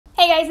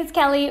Hey guys, it's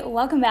Kelly.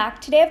 Welcome back.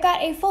 Today I've got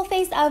a full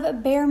face of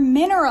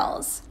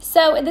BareMinerals.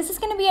 So this is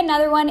going to be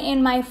another one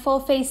in my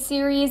full face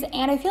series,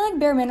 and I feel like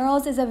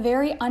BareMinerals is a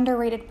very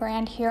underrated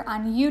brand here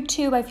on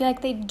YouTube. I feel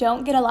like they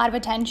don't get a lot of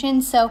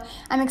attention, so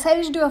I'm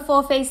excited to do a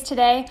full face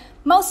today.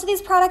 Most of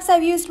these products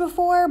I've used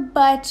before,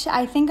 but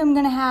I think I'm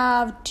going to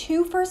have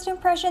two first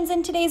impressions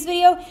in today's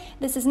video.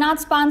 This is not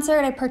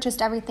sponsored. I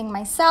purchased everything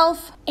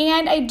myself.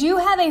 And I do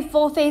have a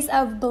full face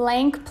of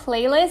blank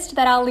playlist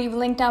that I'll leave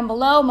linked down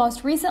below.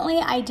 Most recently,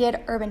 I did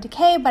Urban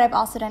Decay, but I've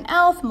also done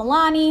e.l.f.,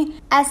 Milani,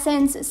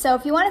 Essence. So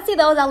if you want to see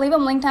those, I'll leave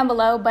them linked down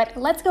below, but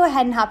let's go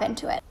ahead and hop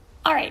into it.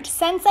 All right,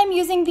 since I'm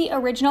using the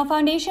original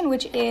foundation,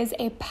 which is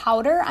a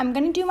powder, I'm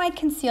gonna do my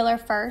concealer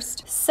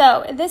first.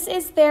 So this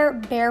is their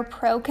Bare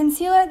Pro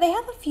concealer. They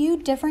have a few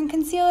different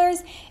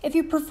concealers. If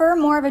you prefer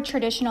more of a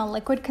traditional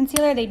liquid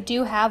concealer, they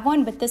do have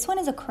one, but this one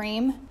is a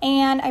cream.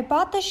 And I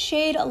bought the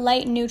shade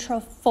Light Neutral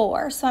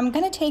 4. So I'm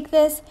gonna take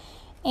this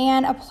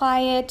and apply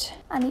it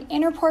on the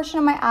inner portion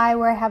of my eye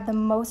where I have the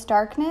most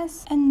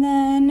darkness. And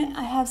then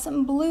I have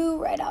some blue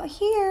right out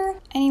here.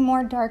 Any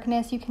more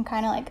darkness, you can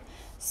kind of like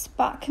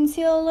spot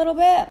conceal a little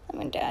bit. I'm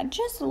gonna add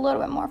just a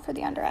little bit more for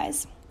the under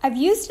eyes. I've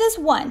used this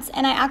once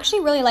and I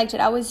actually really liked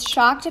it. I was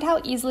shocked at how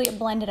easily it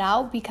blended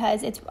out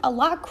because it's a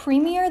lot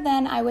creamier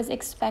than I was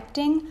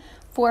expecting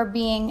for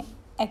being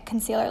a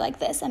concealer like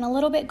this, and a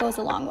little bit goes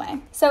a long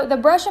way. So the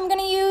brush I'm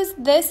gonna use,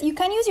 this, you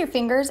can use your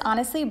fingers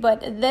honestly,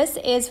 but this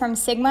is from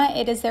Sigma.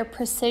 It is their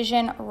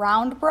Precision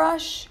Round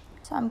Brush.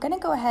 So I'm gonna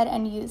go ahead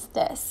and use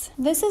this.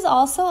 This is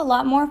also a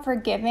lot more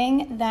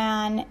forgiving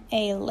than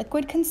a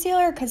liquid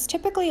concealer because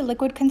typically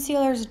liquid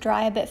concealers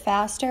dry a bit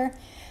faster.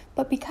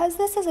 But because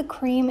this is a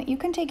cream, you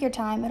can take your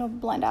time, it'll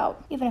blend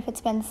out, even if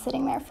it's been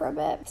sitting there for a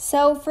bit.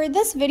 So for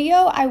this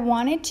video, I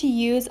wanted to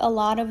use a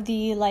lot of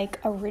the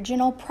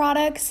original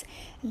products,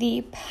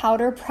 the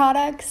powder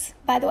products.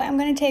 By the way, I'm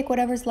gonna take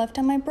whatever's left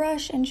on my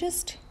brush and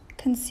just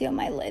conceal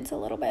my lids a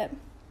little bit.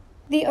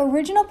 The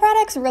original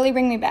products really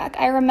bring me back.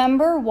 I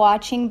remember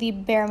watching the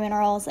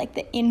BareMinerals,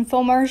 the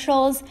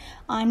infomercials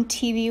on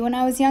TV when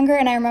I was younger,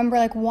 and I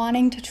remember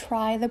wanting to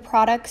try the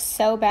products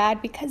so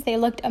bad because they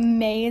looked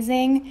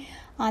amazing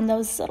on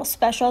those little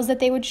specials that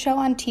they would show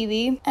on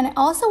TV. And I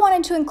also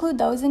wanted to include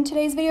those in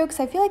today's video because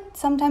I feel like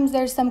sometimes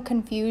there's some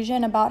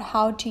confusion about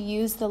how to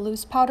use the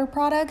loose powder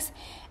products.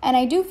 And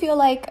I do feel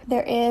like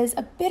there is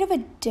a bit of a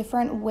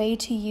different way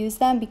to use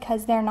them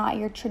because they're not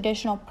your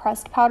traditional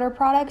pressed powder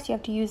products. You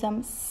have to use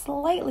them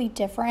slightly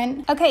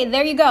different. Okay,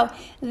 there you go.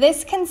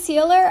 This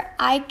concealer,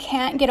 I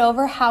can't get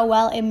over how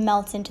well it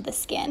melts into the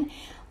skin.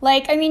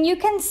 I mean, you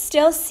can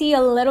still see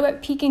a little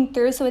bit peeking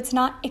through, so it's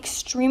not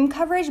extreme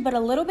coverage, but a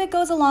little bit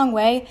goes a long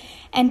way.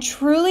 And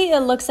truly, it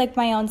looks like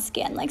my own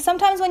skin.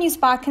 Sometimes when you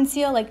spot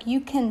conceal, you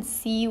can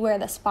see where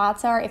the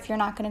spots are if you're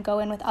not gonna go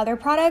in with other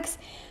products.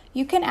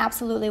 You can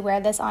absolutely wear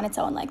this on its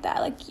own like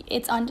that.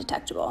 It's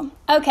undetectable.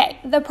 Okay,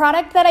 the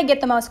product that I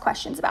get the most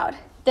questions about.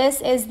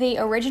 This is the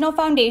original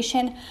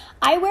foundation.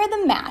 I wear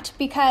the matte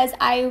because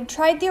I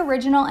tried the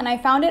original and I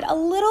found it a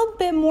little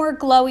bit more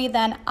glowy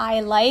than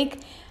I like.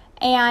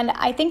 And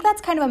I think that's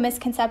kind of a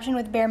misconception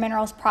with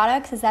BareMinerals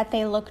products is that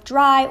they look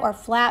dry or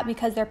flat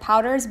because they're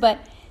powders, but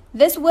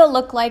this will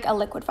look like a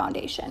liquid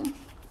foundation.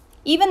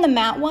 Even the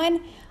matte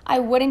one, I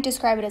wouldn't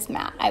describe it as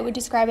matte. I would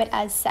describe it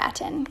as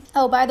satin.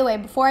 Oh, by the way,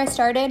 before I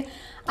started,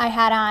 I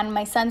had on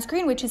my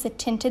sunscreen, which is a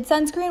tinted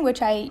sunscreen,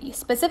 which I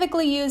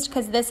specifically used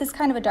because this is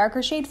kind of a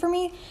darker shade for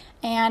me,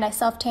 and I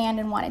self-tanned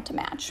and wanted to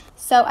match.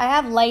 So I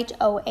have light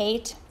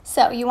 08.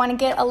 So you want to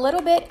get a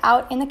little bit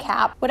out in the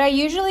cap. What I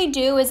usually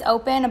do is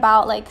open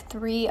about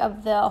 3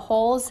 of the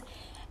holes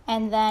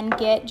and then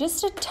get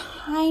just a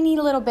tiny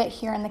little bit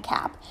here in the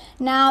cap.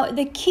 Now,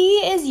 the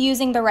key is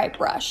using the right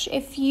brush.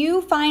 If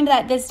you find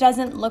that this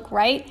doesn't look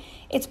right,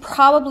 it's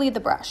probably the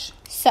brush.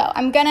 So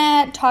I'm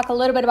gonna talk a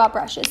little bit about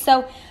brushes.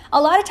 So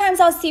a lot of times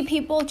I'll see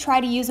people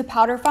try to use a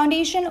powder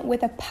foundation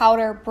with a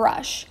powder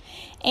brush.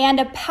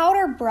 And a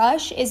powder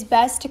brush is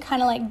best to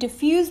kind of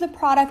diffuse the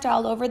product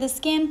all over the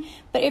skin.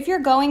 But if you're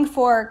going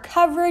for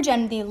coverage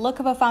and the look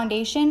of a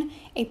foundation,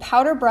 a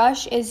powder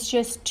brush is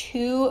just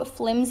too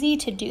flimsy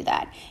to do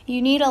that.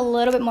 You need a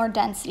little bit more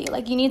density,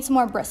 you need some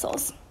more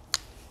bristles.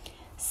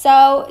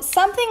 So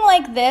something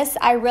like this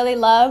I really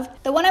love.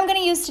 The one I'm gonna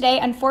use today,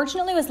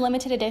 unfortunately, was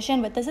limited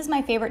edition, but this is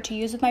my favorite to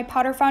use with my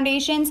powder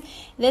foundations.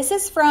 This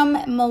is from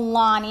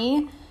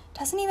Milani.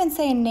 Doesn't even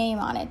say a name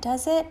on it,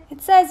 does it?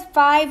 It says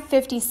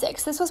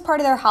 556. This was part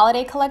of their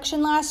holiday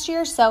collection last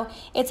year, so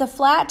it's a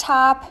flat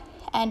top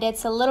and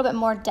it's a little bit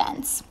more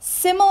dense.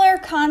 Similar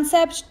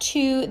concept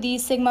to the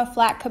Sigma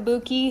Flat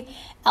Kabuki.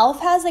 e.l.f.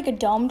 has a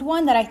domed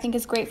one that I think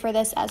is great for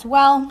this as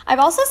well. I've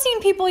also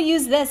seen people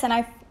use this and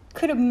I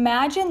could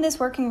imagine this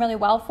working really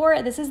well for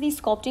it. This is the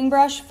sculpting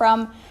brush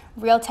from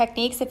Real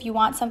Techniques if you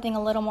want something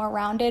a little more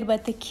rounded,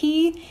 but the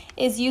key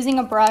is using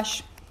a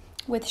brush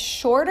with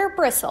shorter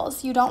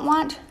bristles. You don't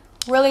want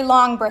really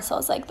long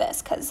bristles like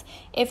this because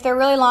if they're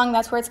really long,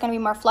 that's where it's going to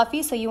be more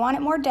fluffy. So you want it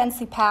more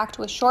densely packed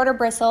with shorter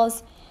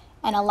bristles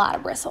and a lot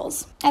of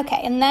bristles.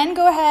 Okay, and then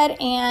go ahead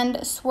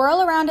and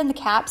swirl around in the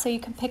cap so you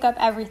can pick up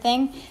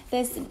everything.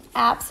 This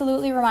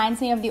absolutely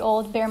reminds me of the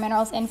old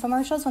BareMinerals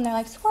infomercials when they're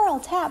like, swirl,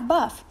 tap,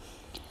 buff.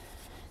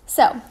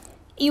 So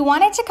you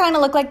want it to kind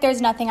of look like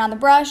there's nothing on the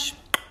brush.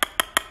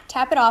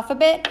 Tap it off a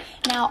bit.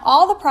 Now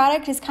all the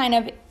product is kind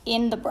of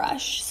in the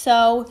brush.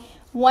 So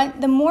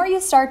the more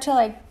you start to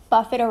like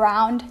buff it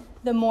around,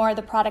 the more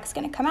the product's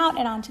gonna come out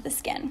and onto the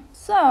skin.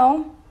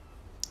 So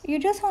you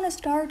just want to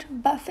start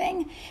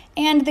buffing.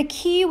 And the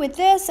key with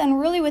this, and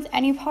really with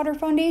any powder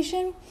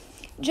foundation,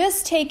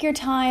 just take your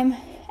time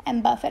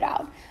and buff it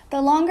out.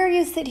 The longer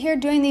you sit here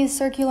doing these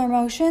circular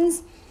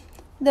motions,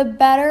 the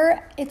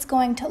better it's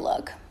going to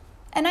look.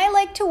 And I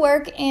like to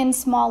work in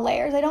small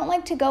layers. I don't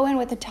like to go in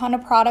with a ton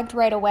of product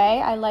right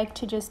away. I like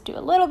to just do a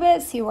little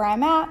bit, see where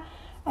I'm at,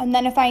 and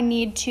then if I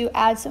need to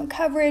add some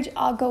coverage,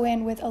 I'll go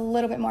in with a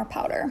little bit more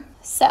powder.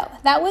 So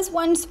that was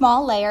one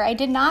small layer. I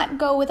did not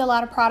go with a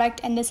lot of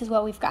product, and this is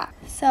what we've got.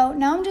 So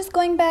now I'm just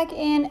going back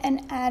in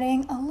and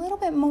adding a little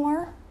bit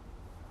more.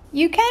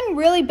 You can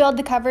really build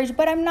the coverage,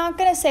 but I'm not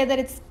gonna say that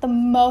it's the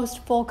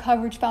most full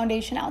coverage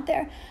foundation out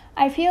there.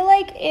 I feel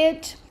like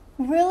it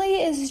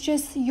really is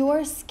just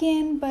your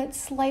skin, but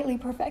slightly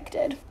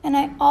perfected. And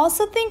I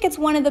also think it's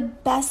one of the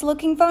best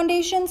looking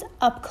foundations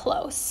up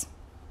close.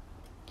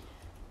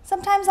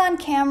 Sometimes on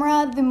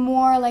camera, the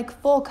more like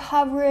full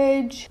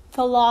coverage,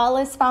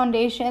 flawless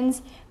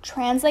foundations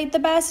translate the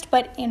best,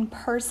 but in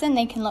person,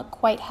 they can look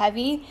quite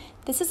heavy.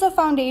 This is a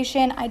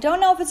foundation. I don't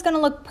know if it's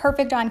gonna look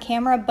perfect on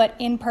camera, but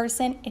in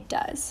person, it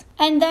does.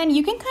 And then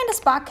you can kind of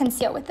spot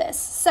conceal with this.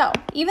 So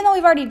even though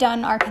we've already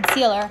done our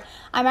concealer,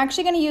 I'm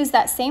actually gonna use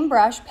that same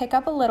brush, pick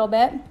up a little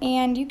bit,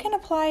 and you can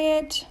apply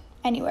it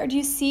anywhere. Do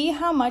you see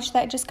how much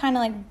that just kind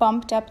of like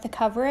bumped up the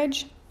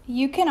coverage?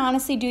 You can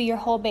honestly do your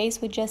whole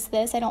base with just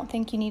this. I don't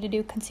think you need to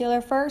do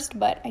concealer first,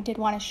 but I did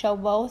want to show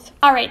both.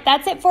 All right,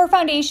 that's it for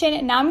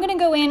foundation. Now I'm going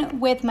to go in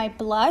with my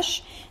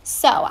blush.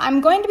 So I'm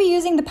going to be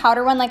using the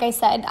powder one, like I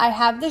said. I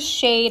have the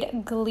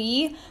shade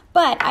Glee,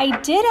 but I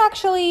did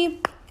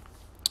actually,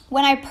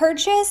 when I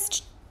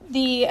purchased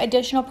the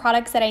additional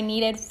products that I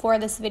needed for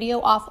this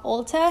video off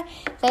Ulta,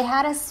 they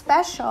had a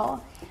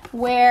special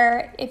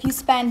where if you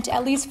spent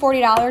at least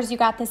 $40, you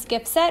got this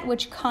gift set,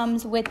 which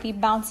comes with the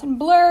Bounce and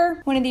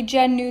Blur, one of the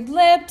Gen Nude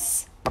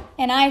lips,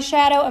 an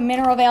eyeshadow, a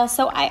mineral veil.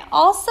 So I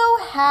also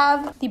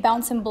have the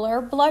Bounce and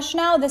Blur blush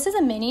now. This is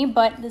a mini,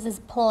 but this is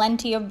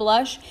plenty of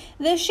blush.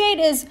 This shade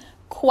is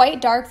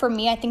quite dark for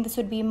me. I think this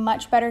would be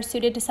much better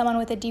suited to someone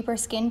with a deeper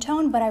skin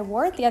tone, but I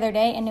wore it the other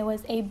day and it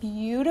was a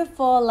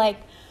beautiful,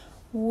 like,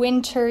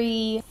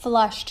 wintry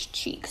flushed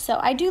cheek. So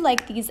I do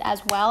like these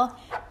as well,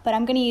 but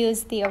I'm gonna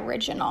use the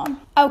original.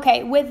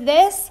 Okay, with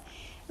this,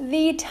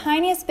 the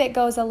tiniest bit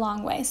goes a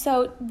long way.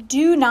 So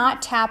do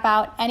not tap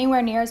out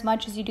anywhere near as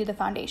much as you do the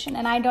foundation.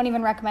 And I don't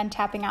even recommend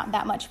tapping out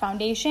that much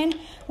foundation.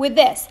 With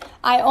this,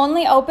 I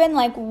only open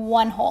like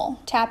one hole.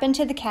 Tap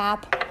into the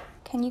cap.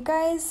 Can you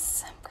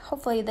guys,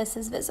 hopefully this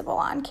is visible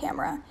on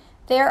camera.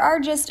 There are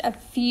just a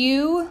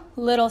few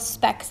little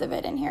specks of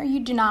it in here. You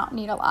do not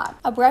need a lot.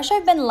 A brush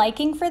I've been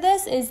liking for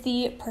this is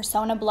the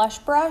Persona blush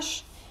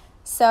brush.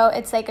 So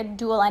it's like a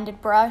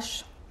dual-ended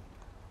brush.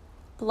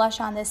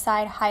 Blush on this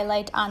side,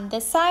 highlight on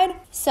this side.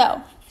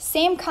 So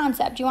same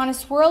concept. You want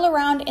to swirl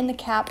around in the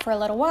cap for a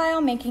little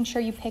while, making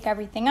sure you pick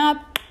everything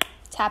up,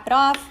 tap it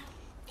off.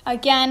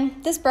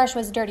 Again, this brush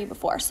was dirty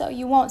before, so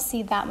you won't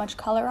see that much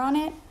color on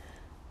it.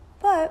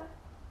 But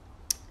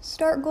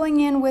start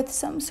going in with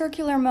some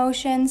circular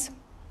motions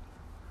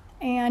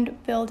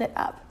and build it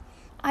up.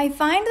 I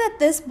find that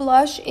this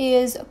blush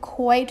is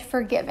quite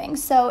forgiving.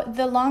 So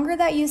the longer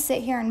that you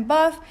sit here and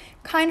buff,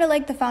 kind of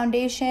like the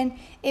foundation,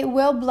 it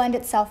will blend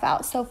itself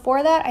out. So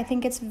for that, I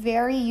think it's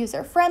very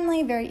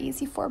user-friendly, very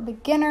easy for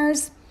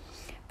beginners.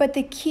 But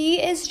the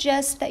key is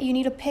just that you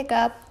need to pick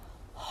up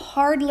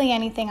hardly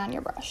anything on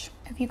your brush.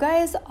 If you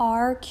guys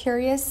are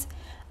curious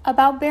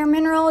about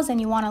BareMinerals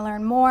and you want to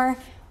learn more,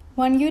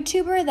 one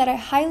YouTuber that I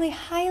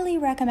highly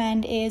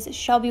recommend is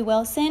Shelby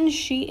Wilson.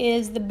 She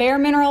is the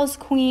BareMinerals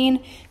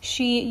queen.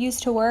 She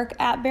used to work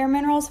at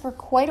BareMinerals for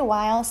quite a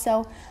while,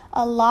 so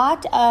a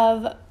lot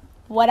of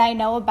what I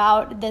know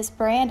about this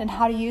brand and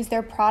how to use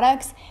their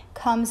products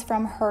comes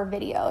from her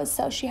videos.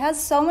 So she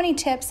has so many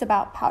tips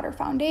about powder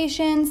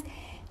foundations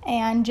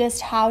and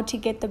just how to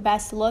get the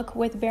best look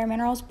with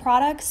BareMinerals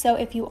products. So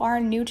if you are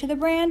new to the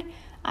brand,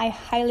 I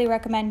highly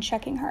recommend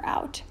checking her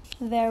out.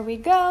 There we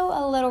go,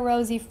 a little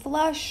rosy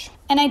flush.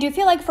 And I do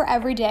feel like for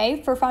every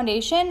day, for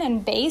foundation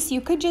and base,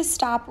 you could just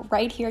stop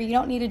right here. You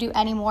don't need to do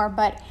any more,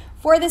 but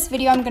for this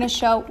video, I'm gonna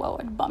show, whoa,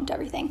 it bumped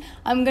everything.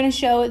 I'm gonna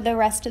show the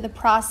rest of the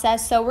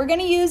process. So we're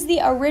gonna use the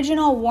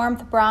original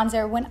Warmth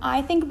bronzer. When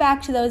I think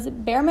back to those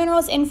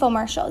BareMinerals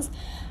infomercials,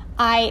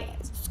 I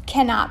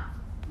cannot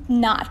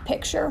not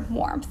picture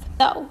Warmth.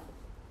 So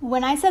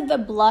when I said the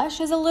blush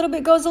is a little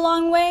bit goes a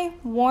long way,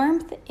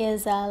 Warmth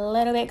is a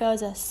little bit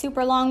goes a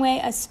super long way,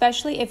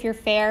 especially if you're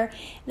fair.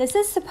 This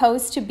is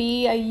supposed to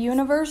be a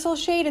universal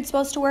shade. It's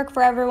supposed to work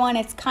for everyone.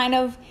 It's kind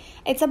of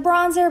it's a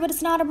bronzer, but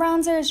it's not a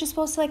bronzer. It's just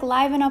supposed to like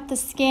liven up the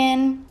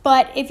skin.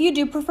 But if you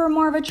do prefer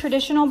more of a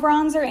traditional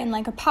bronzer in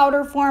like a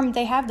powder form,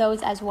 they have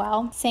those as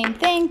well. Same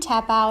thing,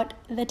 tap out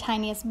the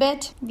tiniest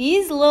bit.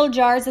 These little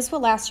jars, this will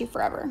last you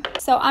forever.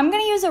 So I'm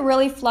gonna use a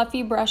really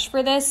fluffy brush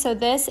for this. So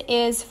this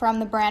is from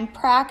the brand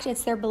Pract.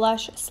 It's their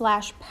blush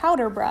 /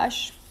 powder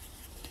brush.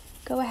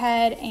 Go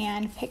ahead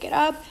and pick it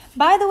up.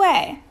 By the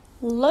way,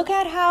 look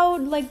at how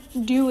like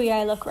dewy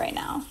I look right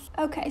now.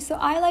 Okay, so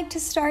I like to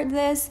start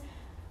this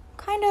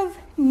kind of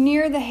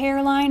near the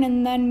hairline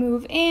and then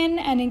move in,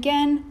 and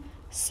again,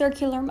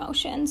 circular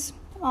motions.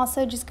 I'm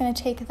also just gonna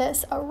take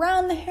this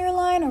around the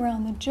hairline,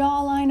 around the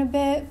jawline a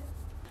bit.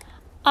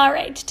 All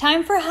right,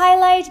 time for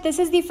highlight. This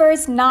is the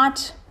first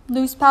not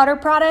loose powder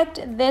product.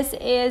 This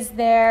is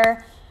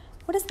their,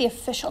 what is the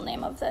official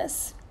name of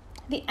this?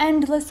 The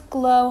Endless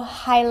Glow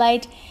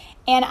Highlight.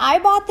 And I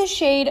bought the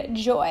shade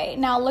Joy.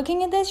 Now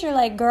looking at this, you're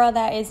like, girl,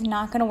 that is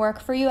not gonna work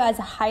for you as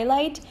a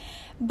highlight.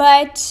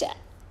 But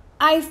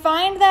I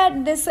find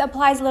that this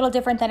applies a little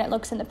different than it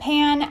looks in the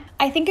pan.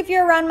 I think if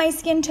you're around my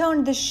skin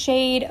tone, the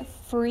shade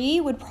Free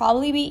would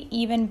probably be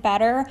even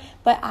better,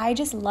 but I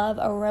just love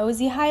a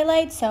rosy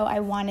highlight, so I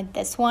wanted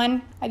this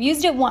one. I've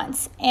used it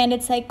once, and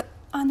it's like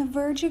on the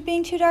verge of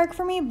being too dark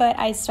for me, but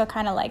I still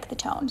kind of like the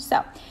tone. So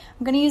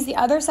I'm gonna use the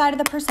other side of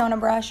the Persona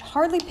brush,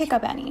 hardly pick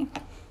up any,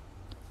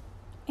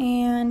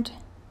 and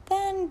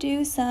then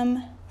do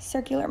some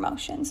circular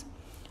motions.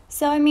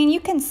 So, I mean, you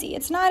can see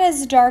it's not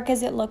as dark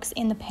as it looks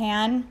in the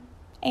pan.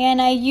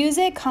 And I use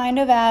it kind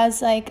of as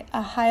like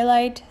a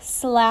highlight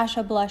 /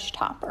 a blush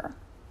topper.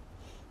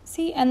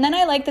 See, and then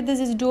I like that this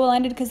is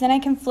dual-ended because then I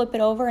can flip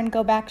it over and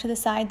go back to the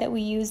side that we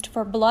used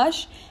for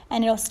blush,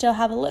 and it'll still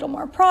have a little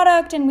more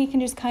product, and we can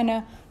just kind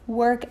of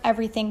work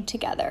everything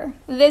together.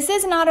 This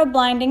is not a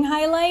blinding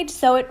highlight,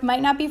 so it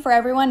might not be for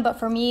everyone, but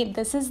for me,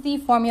 this is the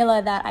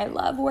formula that I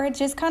love, where it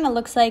just kind of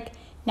looks like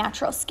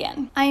natural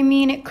skin. I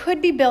mean, it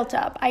could be built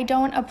up. I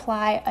don't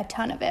apply a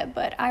ton of it,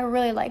 but I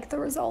really like the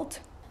result.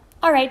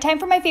 All right, time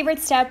for my favorite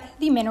step,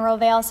 the mineral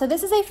veil. So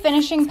this is a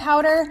finishing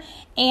powder,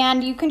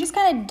 and you can just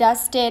kind of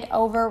dust it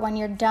over when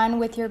you're done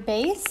with your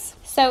base.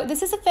 So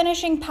this is a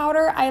finishing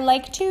powder. I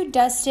like to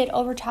dust it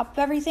over top of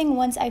everything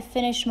once I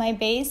finish my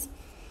base.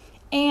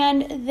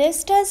 And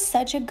this does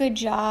such a good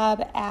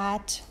job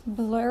at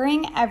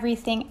blurring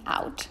everything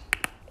out.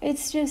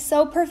 It's just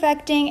so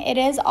perfecting. It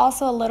is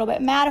also a little bit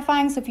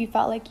mattifying, so if you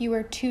felt like you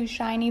were too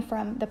shiny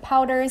from the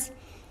powders,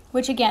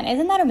 which again,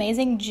 isn't that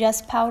amazing?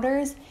 Just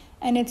powders.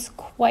 And it's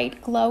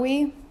quite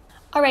glowy.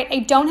 All right, I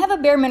don't have a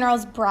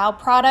BareMinerals brow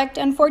product,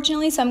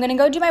 unfortunately, so I'm gonna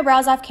go do my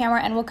brows off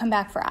camera and we'll come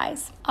back for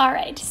eyes. All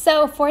right,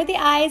 so for the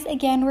eyes,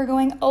 again, we're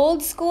going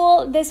old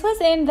school. This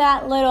was in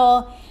that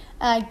little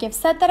gift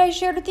set that I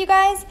shared with you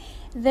guys.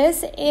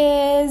 This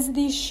is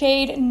the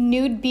shade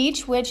Nude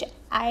Beach, which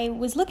I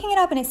was looking it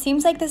up and it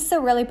seems like this is a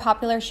really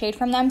popular shade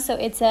from them. So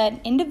it's an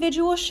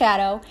individual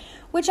shadow,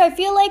 which I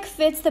feel like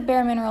fits the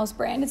BareMinerals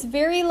brand. It's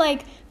very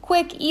like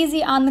quick,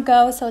 easy on the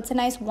go, so it's a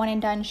nice one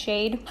and done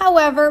shade.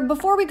 However,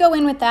 before we go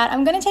in with that,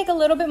 I'm gonna take a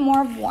little bit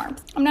more of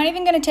warmth. I'm not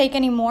even gonna take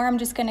any more, I'm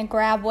just gonna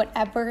grab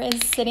whatever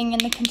is sitting in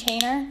the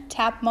container,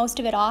 tap most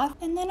of it off,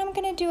 and then I'm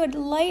gonna do a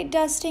light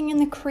dusting in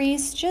the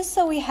crease just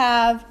so we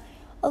have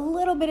a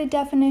little bit of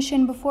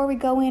definition before we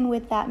go in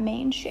with that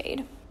main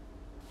shade.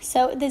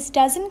 So this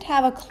doesn't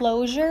have a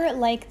closure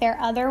like their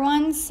other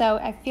ones, so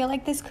I feel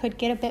like this could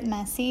get a bit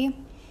messy,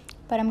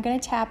 but I'm gonna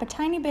tap a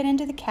tiny bit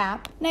into the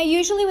cap. Now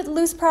usually with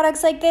loose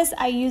products like this,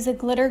 I use a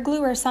glitter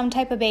glue or some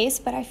type of base,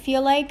 but I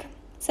feel like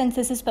since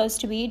this is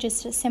supposed to be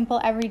just a simple,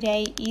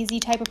 everyday,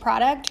 easy type of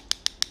product,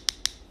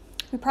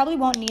 we probably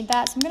won't need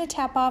that, so I'm gonna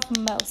tap off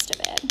most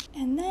of it.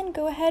 And then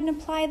go ahead and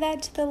apply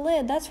that to the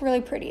lid. That's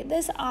really pretty.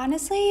 This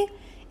honestly,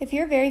 if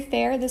you're very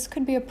fair, this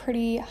could be a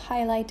pretty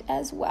highlight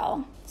as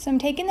well. So I'm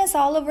taking this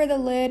all over the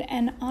lid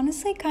and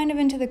honestly kind of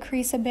into the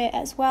crease a bit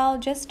as well,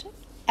 just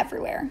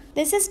everywhere.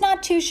 This is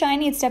not too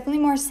shiny, it's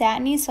definitely more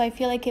satiny, so I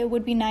feel like it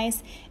would be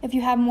nice if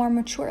you have more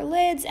mature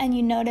lids and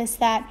you notice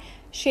that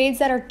shades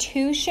that are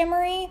too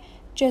shimmery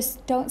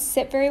just don't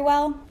sit very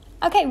well.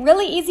 Okay,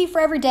 really easy for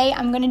every day.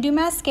 I'm gonna do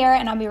mascara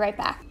and I'll be right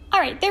back. All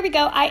right, there we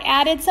go. I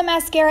added some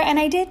mascara and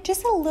I did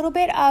just a little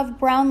bit of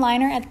brown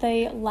liner at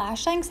the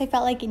lash line because I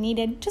felt like it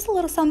needed just a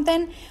little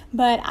something,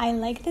 but I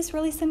like this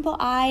really simple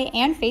eye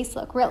and face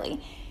look,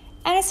 really.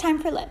 And it's time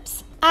for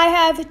lips. I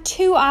have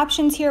two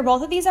options here.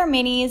 Both of these are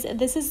minis.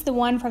 This is the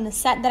one from the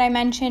set that I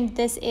mentioned.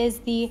 This is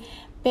the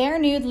Bare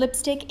Nude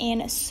Lipstick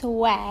in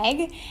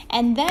Swag.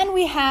 And then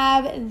we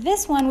have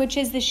this one, which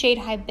is the shade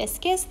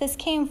Hibiscus. This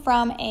came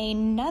from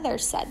another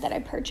set that I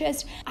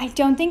purchased. I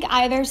don't think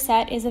either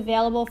set is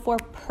available for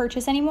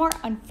purchase anymore,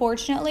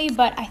 unfortunately,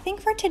 but I think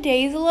for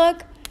today's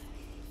look,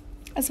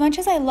 as much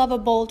as I love a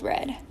bold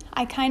red,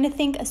 I kind of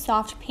think a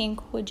soft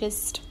pink would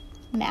just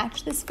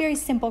match this very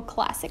simple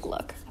classic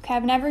look. Okay,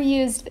 I've never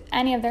used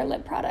any of their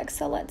lip products,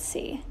 so let's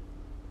see.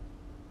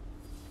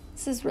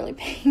 This is really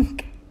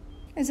pink.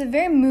 It's a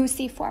very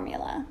moussey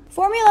formula.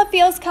 Formula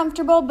feels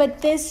comfortable,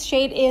 but this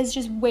shade is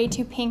just way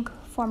too pink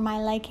for my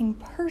liking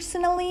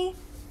personally.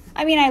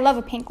 I mean, I love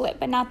a pink lip,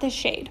 but not this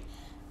shade.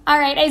 All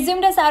right, I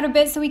zoomed us out a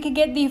bit so we could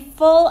get the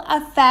full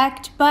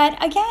effect, but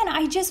again,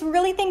 I just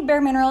really think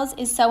BareMinerals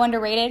is so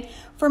underrated.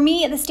 For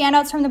me, the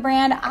standouts from the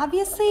brand,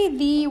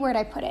 obviously where'd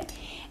I put it?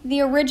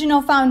 The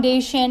original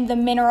foundation, the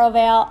Mineral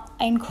Veil,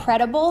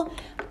 incredible,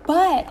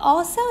 but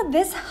also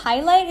this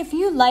highlight, if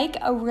you like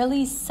a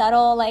really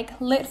subtle, like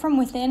lit from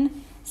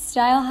within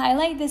style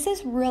highlight, this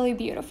is really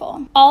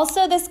beautiful.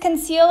 Also, this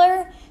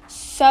concealer,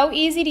 so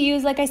easy to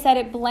use. Like I said,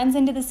 it blends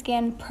into the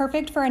skin,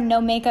 perfect for a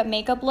no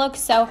makeup look.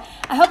 So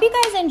I hope you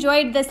guys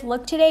enjoyed this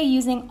look today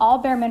using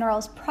all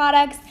BareMinerals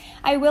products.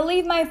 I will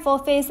leave my full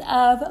face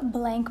of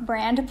blank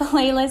brand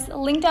playlist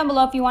linked down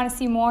below if you want to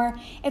see more.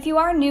 If you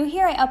are new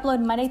here, I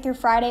upload Monday through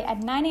Friday at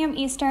 9 a.m.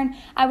 Eastern.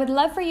 I would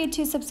love for you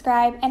to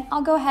subscribe, and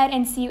I'll go ahead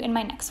and see you in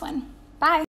my next one. Bye.